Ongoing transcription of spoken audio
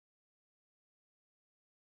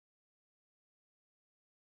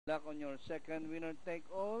luck on your second winner take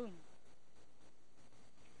all.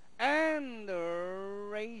 And the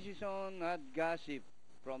race is on at Gossip.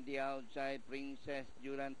 From the outside, Princess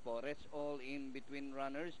Julian Forest, all in between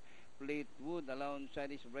runners. Fleetwood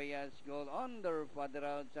alongside is Rhea'S Gold. On the further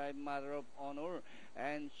outside, Mother of Honor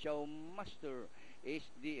and Showmaster is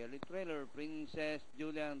the elite trailer. Princess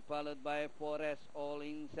Julian followed by Forest, all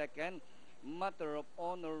in second. Matter of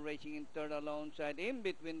Honor racing in third alongside. In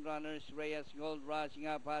between runners, Rhea'S Gold rushing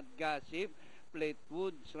up at Gossip.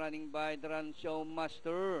 Fleetwood's running by the run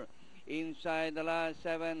Showmaster. Inside the last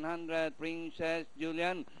 700, Princess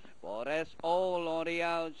Julian. Forest all on the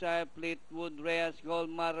outside. Fleetwood, Rhea'S Gold,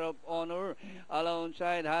 Matter of Honor.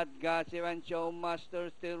 Alongside Hot Gossip and Showmaster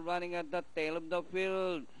still running at the tail of the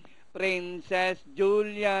field. Princess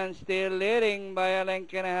Julian still leading by a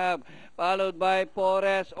length and a half, followed by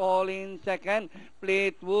Forest all in second.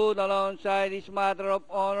 Fleetwood alongside his Matter of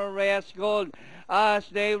Honor, Rhea'S Gold. As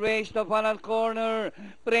they race the final corner,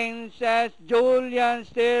 Princess Julian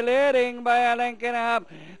still leading by a length and a half.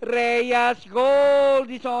 Rhea'S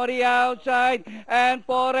Gold is on the outside, and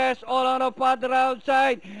Forest all on the further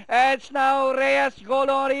outside. It's now Rhea'S Gold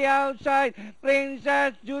on the outside.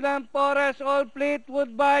 Princess Julian, Forest all,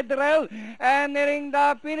 Fleetwood by Drell, and nearing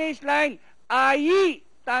the finish line,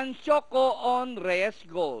 TANCIOCO on Rhea'S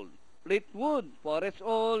Gold. Fleetwood, Forest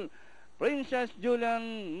all, Princess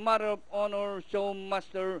Julian, Mother of Honor,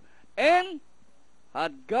 Showmaster, and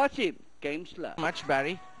Hot Gossip came last. Much,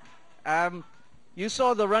 Barry. You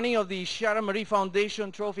saw the running of the Ciara Marie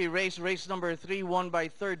Foundation Trophy race number 3, won by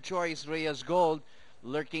third choice Rhea'S Gold,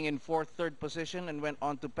 lurking in third position, and went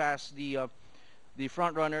on to pass the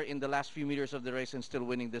front runner in the last few meters of the race and still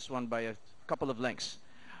winning this one by a couple of lengths.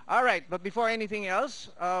 All right, but before anything else,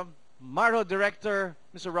 Marho director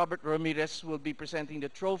Mr. Robert Ramirez will be presenting the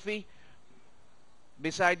trophy.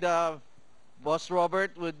 Beside Boss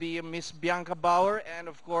Robert would be Miss Bianca Bauer and,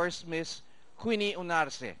 of course, Miss Queenie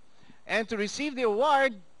Unarce. And to receive the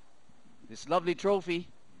award, this lovely trophy,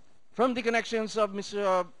 from the connections of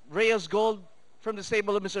Mr. Rhea'S Gold, from the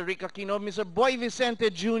stable of Mr. Rick Aquino, Mr. Boy Vicente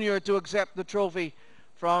Jr. to accept the trophy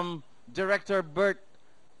from Director Bert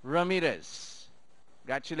Ramirez.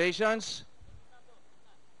 Congratulations.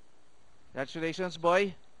 Congratulations,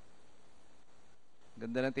 boy.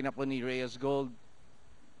 Ganda ng tinapon ni Rhea'S Gold.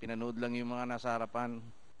 Pinanood lang yung mga nasa harapan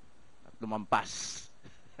at lumampas.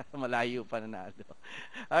 Malayo pa nanalo.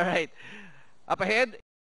 All right. Up ahead,